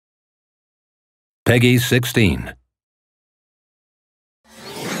Peggy 16.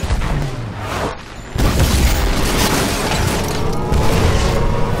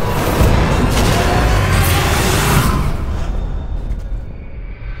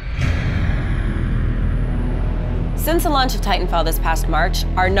 Since the launch of Titanfall this past March,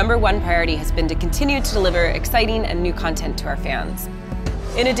 our #1 priority has been to continue to deliver exciting and new content to our fans.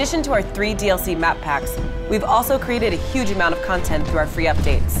 In addition to our 3 DLC map packs, we've also created a huge amount of content through our free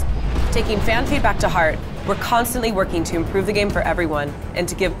updates. Taking fan feedback to heart, we're constantly working to improve the game for everyone and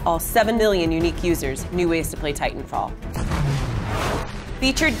to give all 7 million unique users new ways to play Titanfall.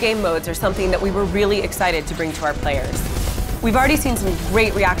 Featured game modes are something that we were really excited to bring to our players. We've already seen some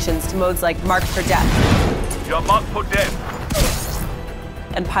great reactions to modes like Marked for Death, You're marked for death,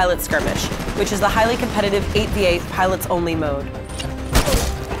 and Pilot Skirmish, which is the highly competitive 8v8 pilots-only mode.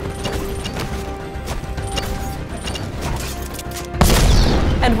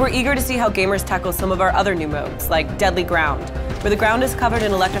 And we're eager to see how gamers tackle some of our other new modes, like Deadly Ground, where the ground is covered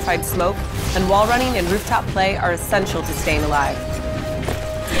in electrified smoke, and wall running and rooftop play are essential to staying alive.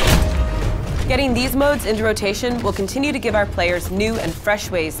 Getting these modes into rotation will continue to give our players new and fresh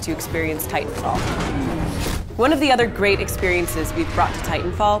ways to experience Titanfall. One of the other great experiences we've brought to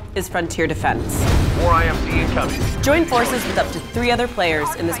Titanfall is Frontier Defense. more IMC incoming. Join forces with up to 3 other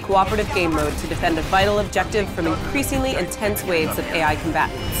players in this cooperative game mode to defend a vital objective from increasingly intense waves of AI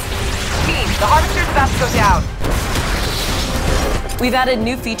combatants. Team, the Harvester's about to go down. We've added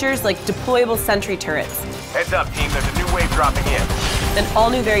new features like deployable sentry turrets, Heads up, team, there's a new wave dropping in. and all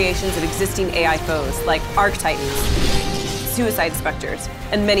new variations of existing AI foes like Arc Titans, Suicide Spectres,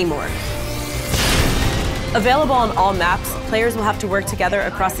 and many more. Available on all maps, players will have to work together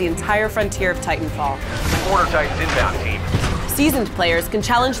across the entire frontier of Titanfall. Order Titans inbound, team. Seasoned players can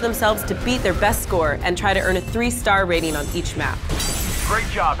challenge themselves to beat their best score and try to earn a 3-star rating on each map. Great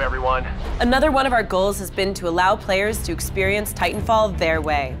job, everyone. Another one of our goals has been to allow players to experience Titanfall their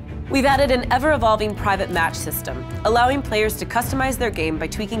way. We've added an ever-evolving private match system, allowing players to customize their game by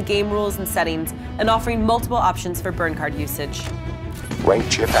tweaking game rules and settings and offering multiple options for burn card usage. Rank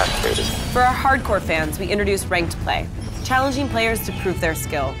chip activated. For our hardcore fans, we introduced Ranked Play, challenging players to prove their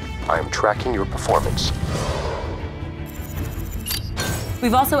skill. I am tracking your performance.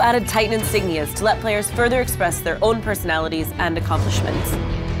 We've also added Titan insignias to let players further express their own personalities and accomplishments.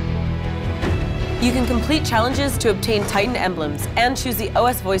 You can complete challenges to obtain Titan emblems and choose the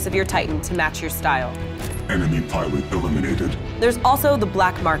OS voice of your Titan to match your style. Enemy pilot eliminated. There's also the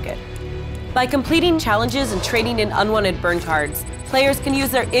black market. By completing challenges and trading in unwanted burn cards, players can use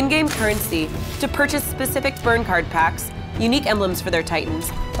their in-game currency to purchase specific burn card packs, unique emblems for their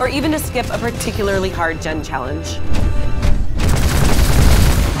Titans, or even to skip a particularly hard gen challenge.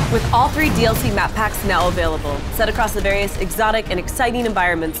 With all 3 DLC map packs now available, set across the various exotic and exciting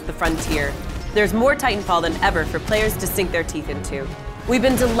environments of the frontier, there's more Titanfall than ever for players to sink their teeth into. We've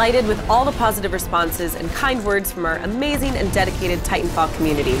been delighted with all the positive responses and kind words from our amazing and dedicated Titanfall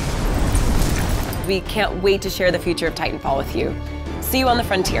community. We can't wait to share the future of Titanfall with you. See you on the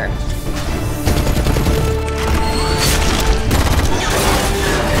frontier.